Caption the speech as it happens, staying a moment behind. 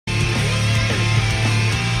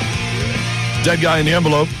Dead guy in the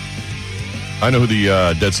envelope. I know who the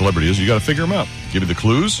dead celebrity is. You got to figure him out. Give you the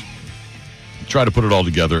clues. Try to put it all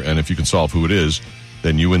together, and if you can solve who it is,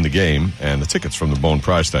 then you win the game and the tickets from the Bone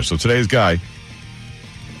Prize Stash. So today's guy,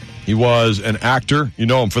 he was an actor. You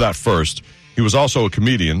know him for that first. He was also a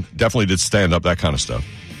comedian. Definitely did stand-up, that kind of stuff.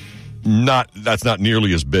 That's not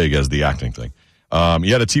nearly as big as the acting thing.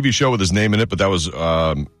 He had a TV show with his name in it, but that was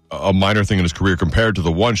a minor thing in his career compared to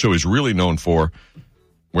the one show he's really known for,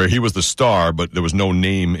 where he was the star, but there was no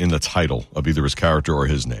name in the title of either his character or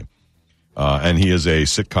his name. And he is a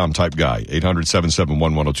sitcom-type guy.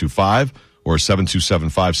 800-771-1025 or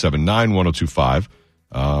 727-579-1025.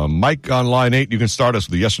 Mike on line 8, you can start us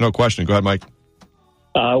with a yes or no question. Go ahead, Mike.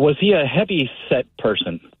 Was he a heavy-set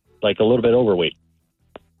person, like a little bit overweight?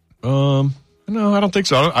 No, I don't think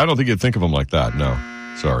so. I don't think you'd think of him like that. No,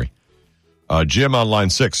 sorry. Jim on line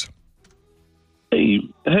 6.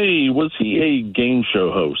 Hey, was he a game show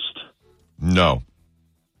host? No.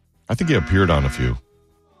 I think he appeared on a few.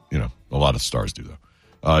 You know, a lot of stars do, though.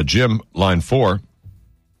 Jim, line 4.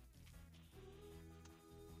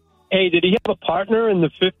 Hey, did he have a partner in the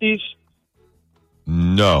 50s?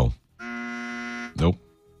 No. Nope.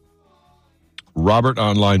 Robert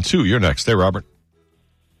on line 2. You're next. Hey, Robert.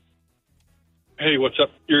 Hey, what's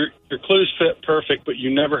up? Your clues fit perfect, but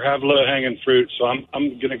you never have low-hanging fruit, so I'm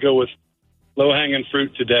going to go with low-hanging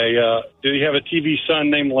fruit today. Did he have a TV son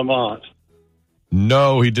named Lamont?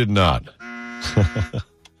 No, he did not.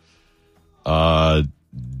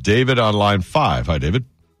 David on line 5. Hi, David.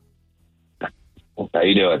 How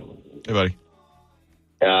you doing? Hey, buddy.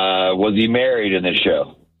 Was he married in this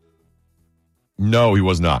show? No, he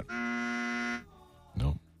was not.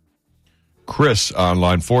 No. Chris on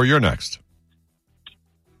line 4. You're next.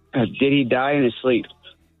 Did he die in his sleep?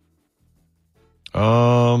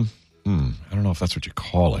 I don't know if that's what you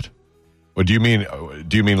call it. What do you mean?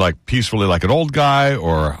 Do you mean like peacefully, like an old guy,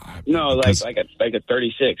 or no, like a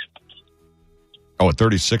 36? Oh, at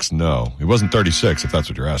 36? No, he wasn't 36. If that's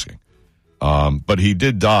what you're asking, but he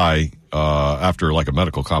did die after like a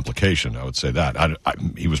medical complication. I would say that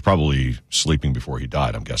he was probably sleeping before he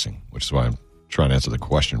died. I'm guessing, which is why I'm trying to answer the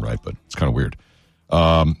question right, but it's kind of weird.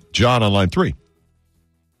 John on line 3.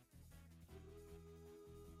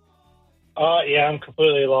 Yeah, I'm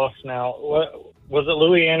completely lost now. What was it,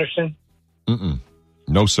 Louis Anderson?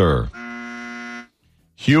 No, sir.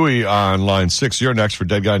 Huey on line 6. You're next for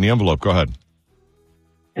Dead Guy in the Envelope. Go ahead.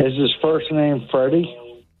 Is his first name Freddie?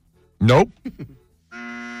 Nope.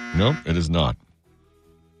 Nope, it is not.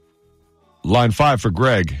 Line 5 for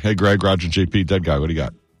Greg. Hey, Greg, Roger and JP, Dead Guy. What do you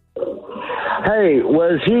got? Hey,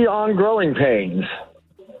 was he on Growing Pains?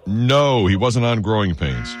 No, he wasn't on Growing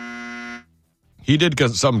Pains. He did get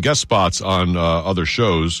some guest spots on other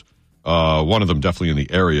shows. One of them definitely in the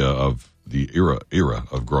area of the era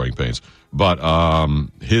of Growing Pains. But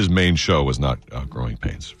his main show was not Growing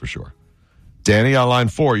Pains, for sure. Danny on line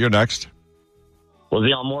 4, you're next. Was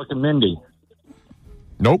he on Mork and Mindy?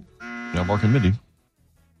 Nope. Not Mork and Mindy.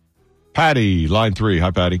 Patty, line 3. Hi,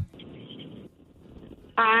 Patty.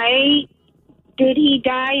 Hi. Did he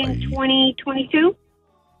die in 2022?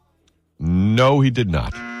 No, he did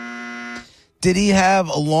not. Did he have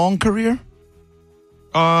a long career?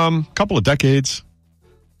 Couple of decades.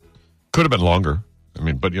 Could have been longer. I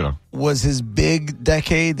mean, but you know. Was his big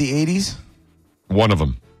decade the 80s? One of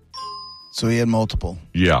them. So he had multiple.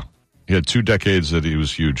 Yeah. He had 2 decades that he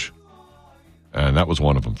was huge. And that was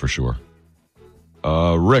one of them for sure.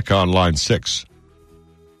 Rick on line 6.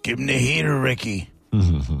 Give him the heater, Ricky.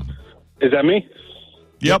 Is that me?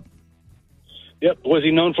 Yep. Yep. Was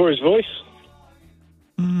he known for his voice?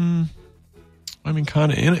 I mean,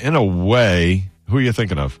 kind of in a way. Who are you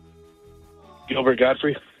thinking of? Gilbert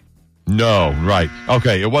Godfrey? No, right.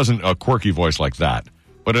 Okay, it wasn't a quirky voice like that.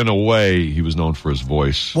 But in a way, he was known for his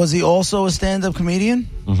voice. Was he also a stand-up comedian?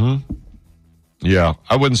 Mm-hmm. Yeah.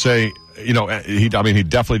 I wouldn't say, he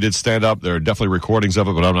definitely did stand up. There are definitely recordings of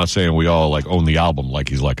it, but I'm not saying we all like own the album like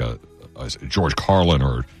he's like a George Carlin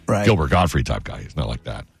or Gilbert Godfrey type guy. He's not like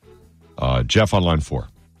that. Jeff on line 4.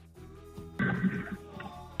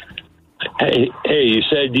 Hey, you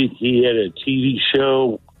said he had a TV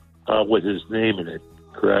show with his name in it,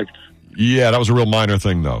 correct? Yeah, that was a real minor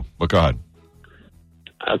thing, though. But go ahead.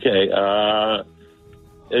 Okay.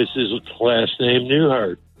 Is his last name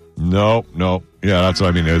Newhart? No. Yeah, that's what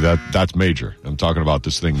I mean. That's major. I'm talking about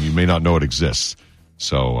this thing. You may not know it exists.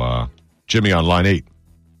 So, Jimmy on line 8.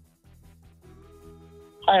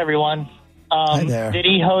 Hi, everyone. Hi there. Did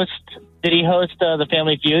he host The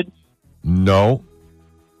Family Feud? No.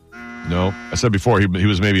 I said before he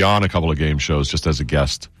was maybe on a couple of game shows just as a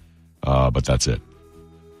guest, but that's it.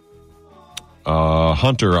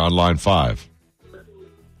 Hunter on line 5.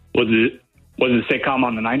 Was it a sitcom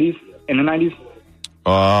on the 90s? In the 90s?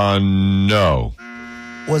 No.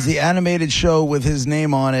 Was the animated show with his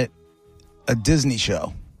name on it a Disney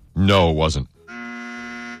show? No, it wasn't.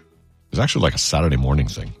 It was actually like a Saturday morning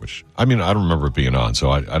thing, which, I don't remember it being on,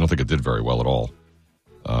 so I don't think it did very well at all.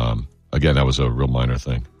 Again, that was a real minor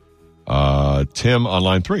thing. Tim on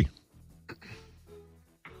line 3.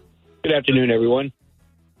 Good afternoon, everyone.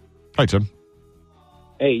 Hi, Tim.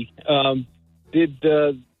 Hey, did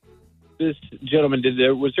this gentleman,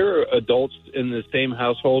 was there adults in the same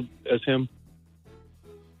household as him?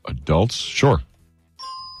 Adults? Sure.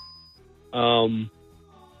 Was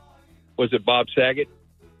it Bob Saget?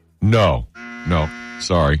 No,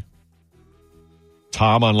 sorry.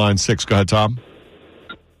 Tom on line 6. Go ahead, Tom.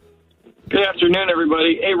 Good afternoon,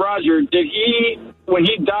 everybody. Hey, Roger, when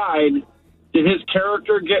he died, did his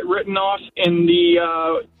character get written off in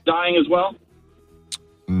the dying as well?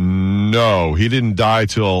 No, he didn't die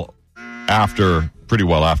till pretty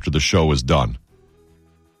well after the show was done.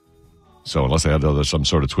 So unless they had some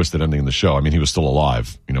sort of twisted ending in the show, he was still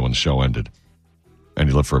alive, when the show ended. And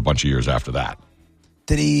he lived for a bunch of years after that.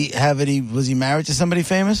 Did he have was he married to somebody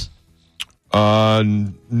famous?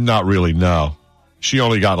 Not really, no. She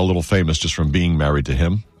only got a little famous just from being married to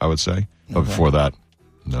him, I would say. But before that,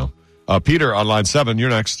 no. Peter on line 7, you're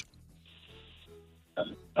next.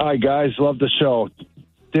 Hi, guys. Love the show.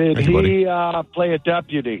 Did Thank you, he play a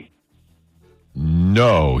deputy?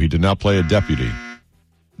 No, he did not play a deputy.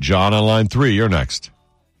 John on line 3, you're next.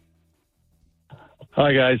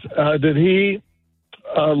 Hi, guys. Did he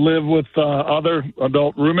live with other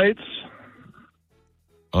adult roommates?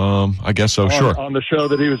 I guess so, sure. On the show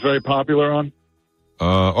that he was very popular on?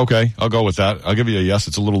 Okay, I'll go with that. I'll give you a yes.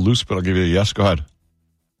 It's a little loose, but I'll give you a yes. Go ahead.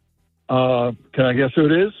 Can I guess who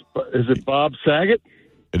it is? Is it Bob Saget?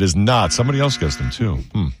 It is not. Somebody else guessed him, too.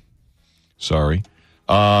 Sorry.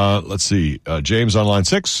 Let's see. James on line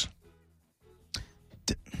 6.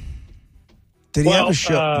 Did he have a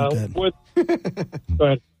show? Go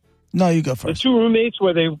ahead. No, you go first. The two roommates,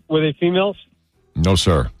 were they females? No,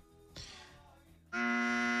 sir.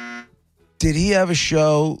 Did he have a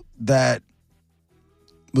show that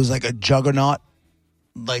was like a juggernaut?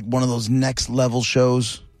 Like one of those next level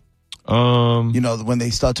shows? When they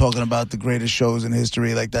start talking about the greatest shows in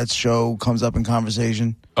history, like that show comes up in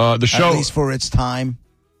conversation. The show, at least for its time.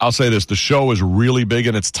 I'll say this: the show was really big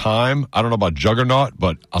in its time. I don't know about juggernaut,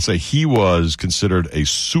 but I'll say he was considered a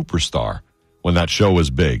superstar when that show was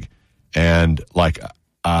big, and like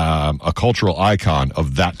a cultural icon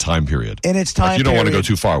of that time period. In its time, you don't want to go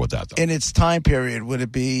too far with that, though. In its time period, would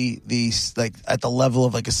it be at the level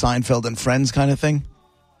of like a Seinfeld and Friends kind of thing?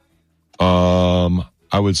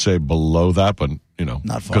 I would say below that, but not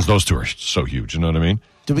far, because those two are so huge. You know what I mean?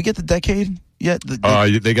 Did we get the decade yet?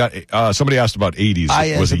 They got. Somebody asked about 80s. I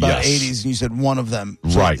asked about yes. 80s, and you said one of them.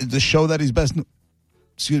 So right. The show that he's best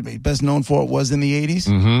known for was in the 80s.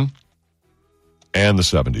 Mm-hmm. And the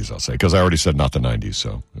 70s, I'll say, because I already said not the 90s,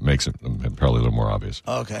 so it makes it probably a little more obvious.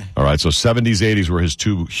 Okay. All right, so 70s, 80s were his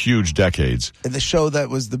two huge decades. And the show that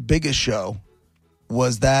was the biggest show,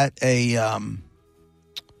 was that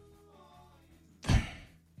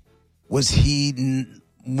was he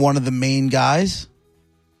one of the main guys?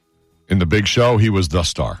 In the big show, he was the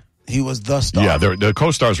star. He was the star. Yeah, the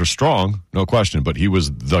co-stars were strong, no question, but he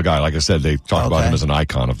was the guy. Like I said, they talk about him as an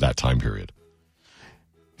icon of that time period.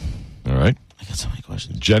 All right. I got so many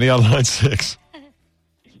questions. Jenny on line 6.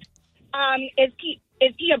 Is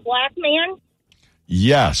he a black man?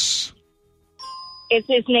 Yes. Is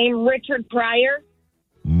his name Richard Pryor?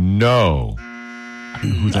 No. I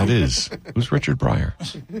don't know who that is. Who's Richard Pryor?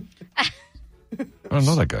 I don't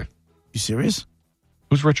know that guy. You serious?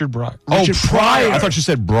 Who's Richard Pryor? Richard Pryor. I thought you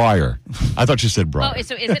said Breyer. Breyer. Oh,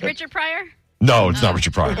 so is it Richard Pryor? No, it's not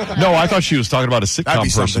Richard Pryor. No, I thought she was talking about a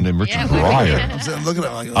sitcom person named Richard Pryor. I'm looking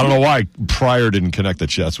at it I don't know why Pryor didn't connect the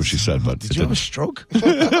that's what she said. But did you have a stroke?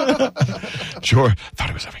 George thought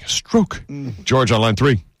he was having a stroke. George on line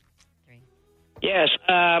 3. Yes.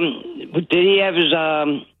 Did he have his?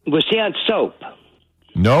 Was he on soap?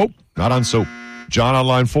 Nope, not on soap. John on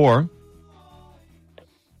line 4.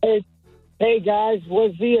 Hey guys,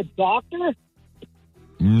 was he a doctor?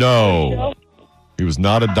 No, he was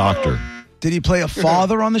not a doctor. Did he play a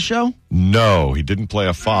father on the show? No, he didn't play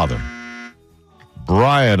a father.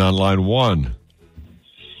 Brian on line 1.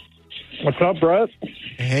 What's up, Brett?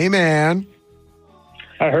 Hey, man.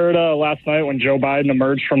 I heard last night when Joe Biden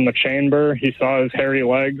emerged from the chamber, he saw his hairy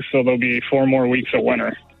legs, so there'll be 4 more weeks of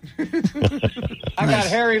winter. I got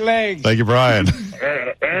hairy legs. Thank you, Brian.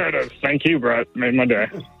 There it is. Thank you, Brett. Made my day.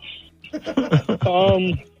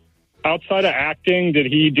 Outside of acting, did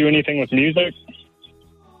he do anything with music?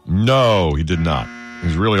 No, he did not.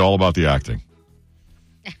 He's really all about the acting.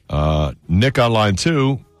 Nick on line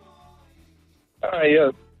 2.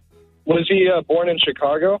 Yeah. Was he born in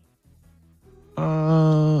Chicago?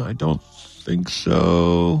 I don't think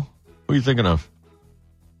so. Who are you thinking of?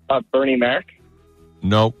 Bernie Mac?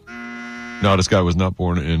 Nope. No, this guy was not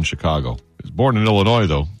born in Chicago. He was born in Illinois,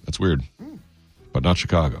 though. That's weird. But not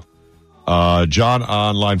Chicago. John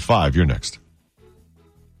on line 5. You're next.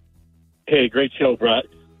 Hey, great show, Brett.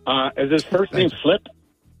 Is his first name Flip?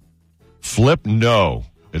 Flip? No,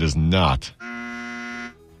 it is not.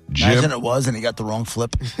 Jim? Imagine it was, and he got the wrong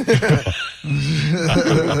Flip.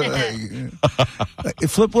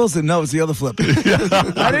 Flip Wilson, no, it's the other Flip.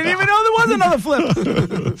 I didn't even know there was another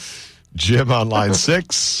Flip. Jim on line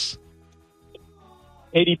 6.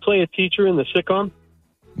 Hey, did he play a teacher in the sitcom?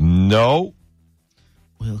 No.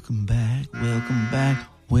 Welcome back, welcome back,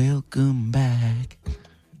 welcome back.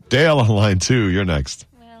 Dale on line 2, you're next.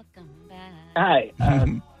 Hi.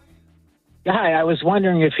 Hi, I was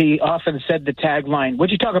wondering if he often said the tagline,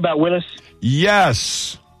 "What'd you talk about, Willis?"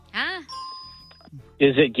 Yes.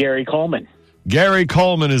 Is it Gary Coleman? Gary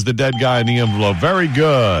Coleman is the dead guy in the envelope. Very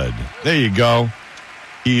good. There you go.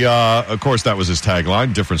 He, of course, that was his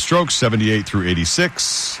tagline. Different strokes, 78 through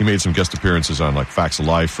 86. He made some guest appearances on, like, Facts of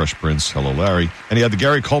Life, Fresh Prince, Hello, Larry. And he had the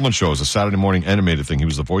Gary Coleman Show as a Saturday morning animated thing. He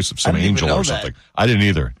was the voice of some angel or something. I didn't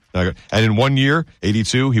either. And in 1 year,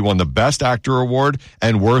 82, he won the Best Actor Award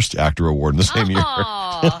and Worst Actor Award in the same year.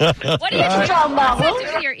 What are you talking about? What's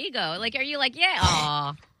into your ego? Like, are you like, yeah,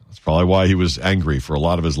 aw. That's probably why he was angry for a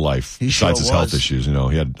lot of his life. Besides his health issues. You know,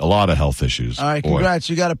 he had a lot of health issues. All right, congrats.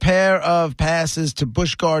 You got a pair of passes to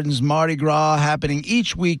Busch Gardens Mardi Gras happening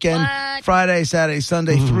each weekend, Friday, Saturday,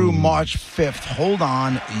 Sunday through March 5th. Hold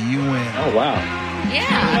on, you win. Oh, wow.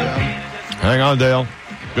 Yeah. Hang on, Dale.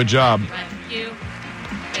 Good job.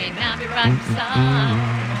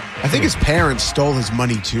 I think his parents stole his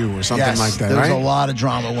money, too, or something like that, There was right? a lot of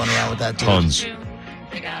drama went around with that, dude. Tons.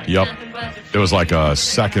 Yep. There was like a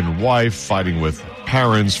second wife fighting with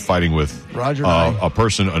parents, fighting with Roger and a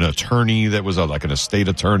person, an attorney that was like an estate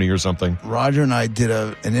attorney or something. Roger and I did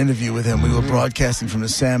an interview with him. We were broadcasting from the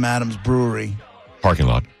Sam Adams Brewery. Parking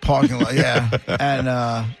lot, yeah. And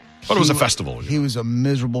but it was a festival. He was a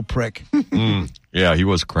miserable prick. Yeah, he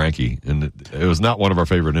was cranky, and it was not one of our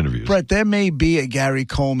favorite interviews. Brett, there may be a Gary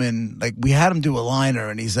Coleman, like we had him do a liner,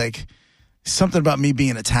 and he's like, something about me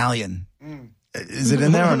being Italian. Is it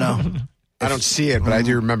in there or no? I don't see it, but I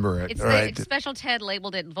do remember it. It's Special Ted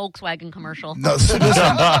labeled it Volkswagen commercial. No,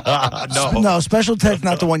 no, Special Ted's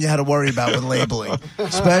not the one you had to worry about with labeling.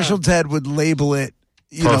 Special Ted would label it,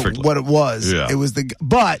 Perfectly. what it was. Yeah. It was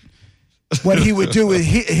but what he would do is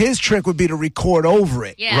his trick would be to record over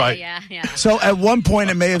it. Yeah, right. yeah. So at one point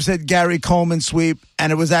it may have said Gary Coleman sweep,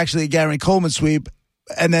 and it was actually a Gary Coleman sweep.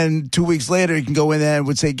 And then 2 weeks later, you can go in there and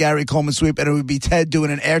would say Gary Coleman sweep, and it would be Ted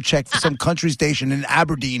doing an air check for some country station in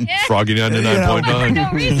Aberdeen. Froggy 99.9. For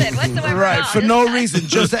no reason whatsoever. Right, for no reason,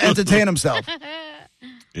 just to entertain himself.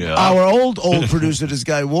 Yeah. Our old producer, this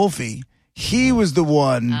guy Wolfie, he was the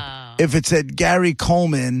one, if it said Gary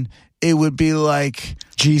Coleman, it would be like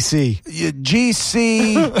GC.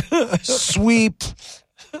 GC, sweep.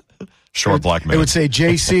 Short black man. It would say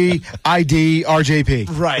JC, ID, RJP.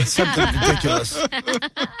 Right, something ridiculous.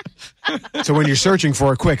 So when you're searching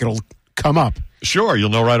for it quick, it'll come up. Sure, you'll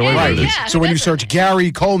know right away what it is. So when you search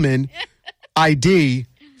Gary Coleman, ID,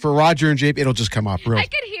 for Roger and JP, it'll just come up. I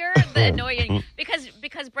could hear the annoying because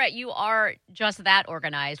Brett, you are just that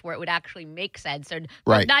organized where it would actually make sense, and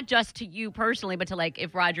Right. not just to you personally, but to like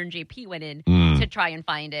if Roger and JP went in to try and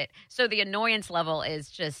find it. So the annoyance level is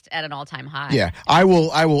just at an all-time high. Yeah, I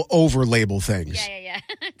will over label things. Yeah.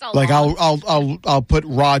 It's all Like long. I'll put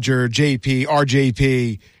Roger, JP,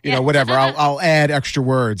 RJP, whatever. I'll add extra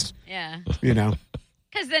words. Yeah.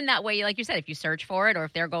 Because then that way, like you said, if you search for it or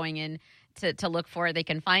if they're going in to look for it, they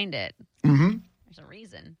can find it. Mm-hmm. There's a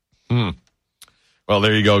reason. Well,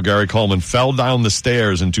 there you go. Gary Coleman fell down the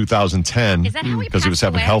stairs in 2010 Is that how he because he was passed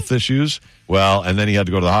having away? health issues. Well, and then he had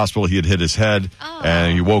to go to the hospital. He had hit his head,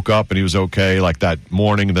 and he woke up and he was okay. Like that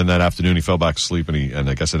morning, and then that afternoon, he fell back asleep, and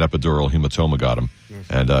I guess an epidural hematoma got him,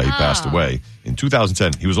 and he passed away in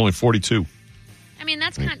 2010. He was only 42. I mean,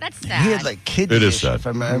 that's sad. He had like kidney It is issues. sad. If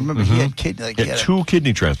I remember he had kidney. He had 2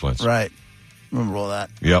 kidney transplants. Right. Remember all that.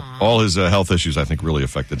 Yep. All his health issues, I think, really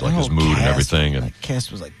affected like his mood and everything. And that cast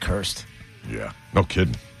was like cursed. Yeah. No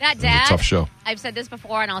kidding. That It was dad, a tough show. I've said this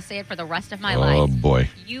before, and I'll say it for the rest of my Oh, life. boy.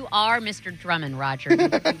 You are Mr. Drummond, Roger. You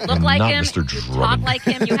look like not him. Mr. You talk Drummond. like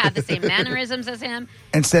him. You have the same mannerisms as him.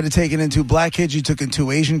 Instead of taking in 2 black kids, you took in 2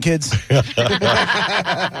 Asian kids.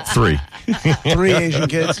 3. 3 Asian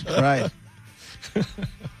kids. Right.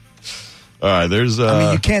 All right, there's. I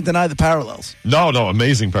mean, you can't deny the parallels. No,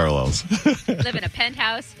 amazing parallels. Live in a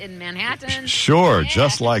penthouse in Manhattan. Sure,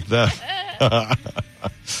 just like that.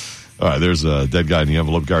 All right, there's a dead guy in the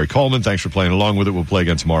envelope, Gary Coleman. Thanks for playing along with it. We'll play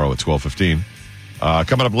again tomorrow at 12:15.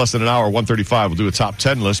 Coming up less than an hour, 1:35, we'll do a top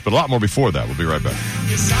 10 list, but a lot more before that. We'll be right back.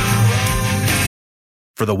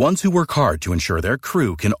 For the ones who work hard to ensure their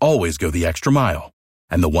crew can always go the extra mile,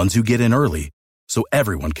 and the ones who get in early so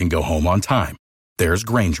everyone can go home on time, there's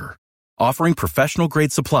Grainger, offering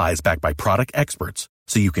professional-grade supplies backed by product experts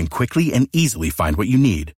so you can quickly and easily find what you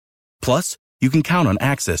need. Plus, you can count on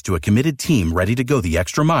access to a committed team ready to go the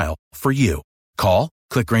extra mile for you. Call,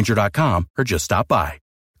 click Grainger.com, or just stop by.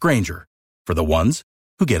 Grainger, for the ones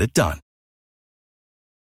who get it done.